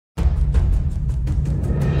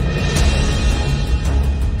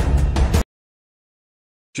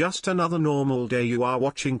Just another normal day. You are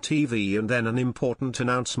watching TV and then an important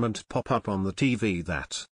announcement pop up on the TV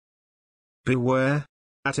that beware,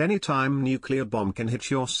 at any time nuclear bomb can hit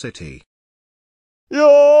your city.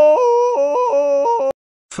 Yo!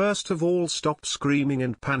 First of all, stop screaming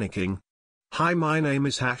and panicking. Hi, my name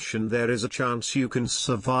is Hash and there is a chance you can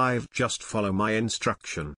survive. Just follow my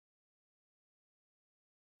instruction.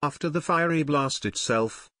 After the fiery blast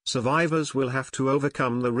itself, survivors will have to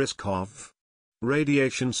overcome the risk of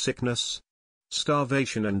radiation sickness,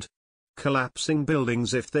 starvation and collapsing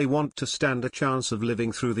buildings if they want to stand a chance of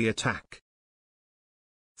living through the attack.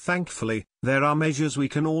 Thankfully, there are measures we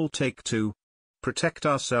can all take to protect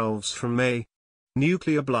ourselves from a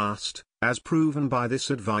nuclear blast, as proven by this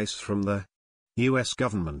advice from the US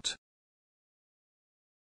government.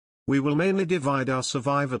 We will mainly divide our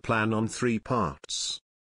survivor plan on 3 parts.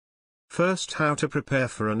 First, how to prepare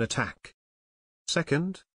for an attack.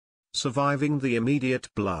 Second, surviving the immediate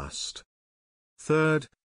blast. Third,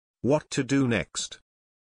 what to do next.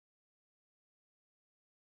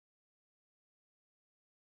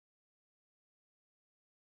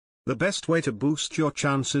 The best way to boost your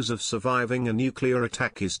chances of surviving a nuclear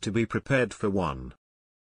attack is to be prepared for one.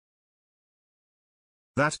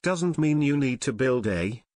 That doesn't mean you need to build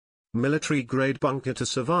a military-grade bunker to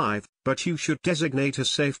survive, but you should designate a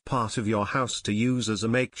safe part of your house to use as a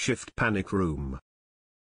makeshift panic room.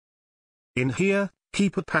 In here,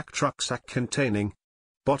 keep a packed rucksack containing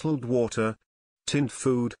bottled water, tinned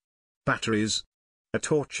food, batteries, a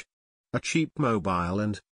torch, a cheap mobile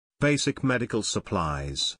and basic medical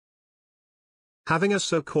supplies. Having a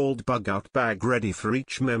so-called bug-out bag ready for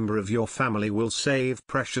each member of your family will save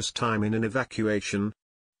precious time in an evacuation,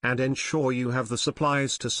 and ensure you have the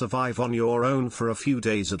supplies to survive on your own for a few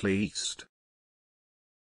days at least.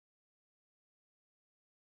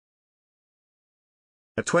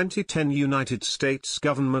 A 2010 United States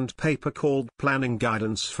government paper called Planning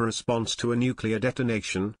Guidance for Response to a Nuclear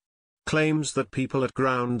Detonation claims that people at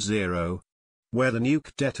ground zero, where the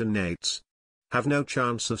nuke detonates, have no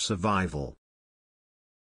chance of survival.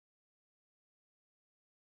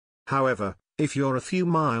 However, if you're a few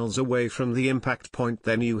miles away from the impact point,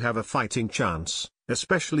 then you have a fighting chance,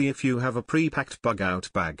 especially if you have a pre-packed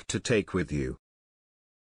bug-out bag to take with you.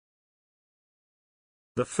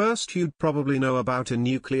 The first you'd probably know about a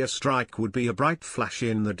nuclear strike would be a bright flash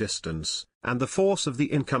in the distance, and the force of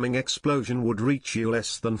the incoming explosion would reach you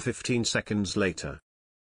less than 15 seconds later.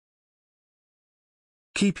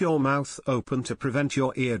 Keep your mouth open to prevent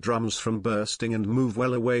your eardrums from bursting and move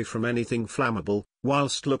well away from anything flammable,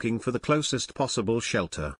 whilst looking for the closest possible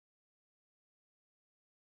shelter.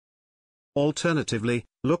 Alternatively,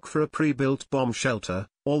 look for a pre-built bomb shelter,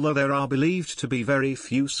 although there are believed to be very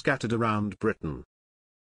few scattered around Britain.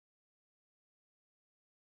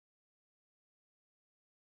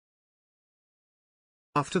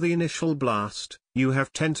 After the initial blast, you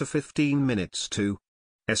have 10 to 15 minutes to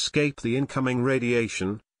escape the incoming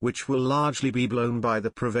radiation, which will largely be blown by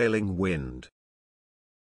the prevailing wind.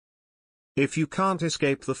 If you can't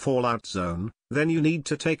escape the fallout zone, then you need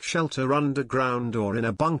to take shelter underground or in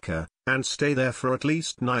a bunker, and stay there for at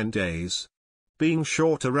least 9 days, being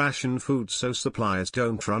sure to ration food so supplies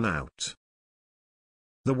don't run out.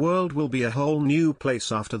 The world will be a whole new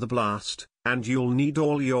place after the blast, and you'll need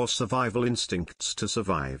all your survival instincts to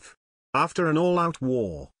survive. After an all-out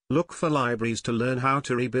war, look for libraries to learn how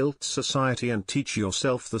to rebuild society and teach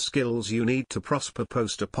yourself the skills you need to prosper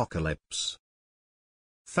post-apocalypse.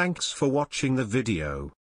 Thanks for watching the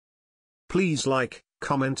video. Please like,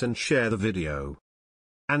 comment and share the video.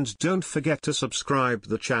 And don't forget to subscribe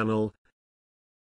the channel,